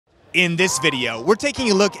In this video, we're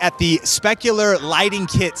taking a look at the Spekular lighting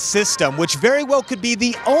kit system, which very well could be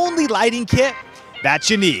the only lighting kit that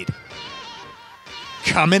you need.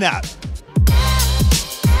 Coming up.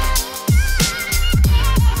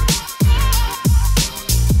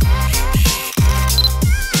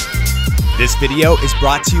 This video is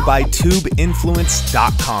brought to you by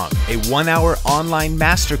TubeInfluence.com, a 1-hour online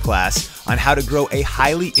masterclass on how to grow a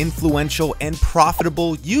highly influential and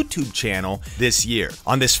profitable YouTube channel this year.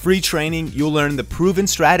 On this free training, you'll learn the proven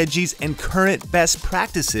strategies and current best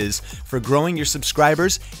practices for growing your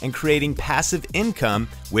subscribers and creating passive income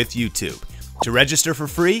with YouTube. To register for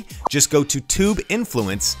free, just go to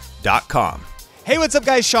TubeInfluence.com. Hey, what's up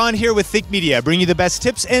guys? Sean here with Think Media, bringing you the best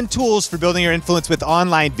tips and tools for building your influence with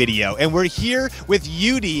online video. And we're here with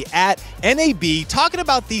Udi at NAB talking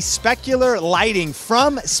about the Spekular lighting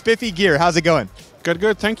from Spiffy Gear. How's it going?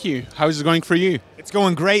 Good, thank you. How's it going for you? It's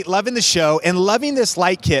going great, loving the show and loving this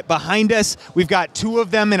light kit. Behind us, we've got 2 of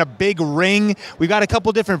them in a big ring. We've got a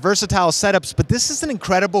couple different versatile setups, but this is an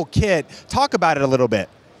incredible kit. Talk about it a little bit.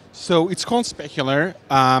 So it's called Spekular,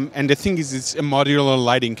 and the thing is it's a modular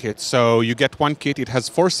lighting kit. So you get one kit, it has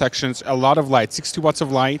 4 sections, a lot of light, 60 watts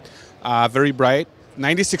of light, very bright,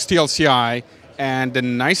 9060 LCI, and the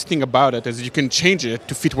nice thing about it is you can change it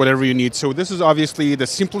to fit whatever you need. So this is obviously the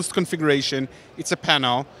simplest configuration. It's a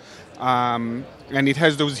panel, and it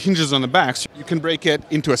has those hinges on the back. So you can break it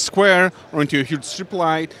into a square or into a huge strip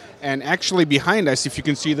light, and actually behind us, if you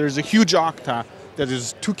can see, there's a huge octa that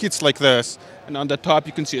is 2 kits like this. And on the top,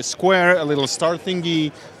 you can see a square, a little star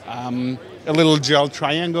thingy, a little gel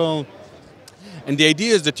triangle. And the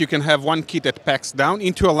idea is that you can have one kit that packs down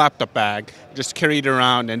into a laptop bag, just carry it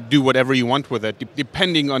around and do whatever you want with it,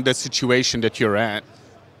 depending on the situation that you're at.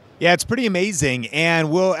 Yeah, it's pretty amazing,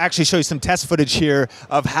 and we'll actually show you some test footage here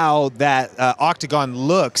of how that octagon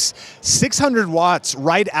looks. 600 watts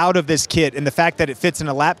right out of this kit, and the fact that it fits in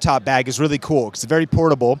a laptop bag is really cool because it's very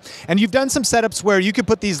portable. And you've done some setups where you could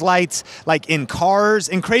put these lights like in cars,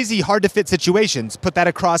 in crazy hard-to-fit situations. Put that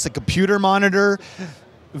across a computer monitor.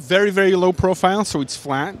 Very, very low profile, so it's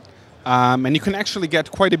flat. And you can actually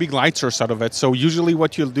get quite a big light source out of it. So usually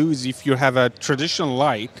what you'll do is if you have a traditional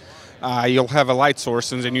light, you'll have a light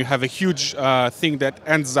source, and then you have a huge thing that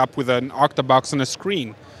ends up with an octabox on a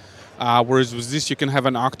screen. Whereas with this, you can have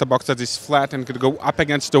an octabox that is flat and could go up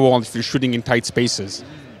against the wall if you're shooting in tight spaces.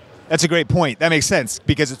 That's a great point. That makes sense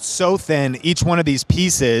because it's so thin, each one of these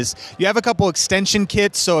pieces. You have a couple extension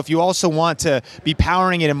kits, so if you also want to be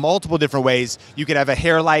powering it in multiple different ways, you could have a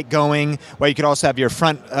hair light going, where you could also have your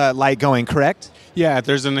front light going, correct? Yeah,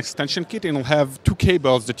 there's an extension kit, and it'll have 2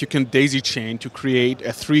 cables that you can daisy chain to create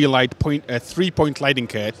a 3-point lighting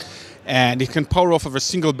kit, and it can power off of a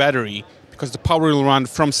single battery because the power will run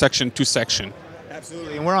from section to section.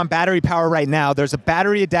 Absolutely, and we're on battery power right now. There's a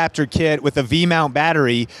battery adapter kit with a V-mount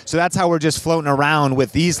battery, so that's how we're just floating around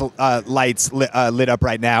with these lights lit up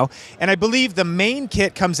right now. And I believe the main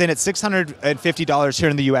kit comes in at $650 here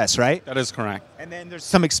in the US, right? That is correct. And then there's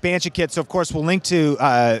some expansion kits, so of course we'll link to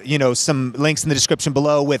some links in the description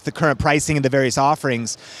below with the current pricing and the various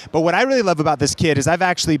offerings. But what I really love about this kit is I've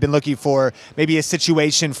actually been looking for maybe a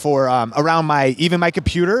situation for around even my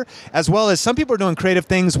computer, as well as some people are doing creative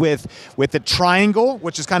things with the triangle,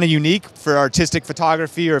 which is kind of unique for artistic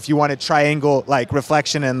photography, or if you want a triangle like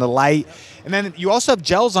reflection in the light. And then you also have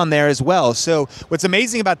gels on there as well. So what's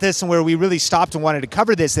amazing about this, and where we really stopped and wanted to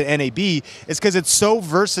cover this at NAB, is because it's so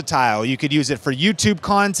versatile. You could use it for YouTube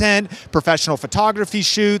content, professional photography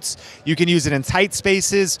shoots. You can use it in tight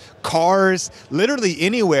spaces, cars, literally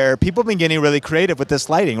anywhere. People have been getting really creative with this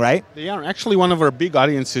lighting, right? They are. Actually, one of our big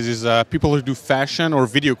audiences is people who do fashion or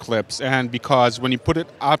video clips. And because when you put it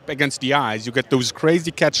up against the eyes, you get those crazy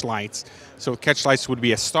catch lights. So catch lights would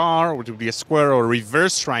be a star, or it would be a square, or a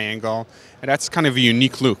reverse triangle. And that's kind of a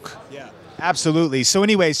unique look. Yeah, absolutely. So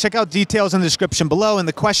anyways, check out details in the description below. And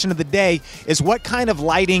the question of the day is, what kind of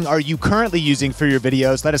lighting are you currently using for your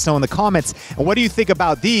videos? Let us know in the comments. And what do you think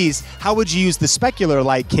about these? How would you use the Spekular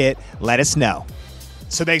light kit? Let us know.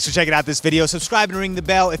 So thanks for checking out this video. Subscribe and ring the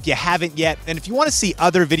bell if you haven't yet. And if you want to see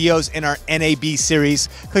other videos in our NAB series,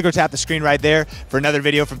 click or tap the screen right there. For another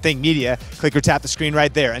video from Think Media, click or tap the screen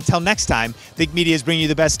right there. Until next time, Think Media is bringing you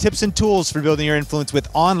the best tips and tools for building your influence with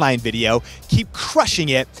online video. Keep crushing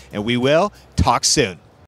it, and we will talk soon.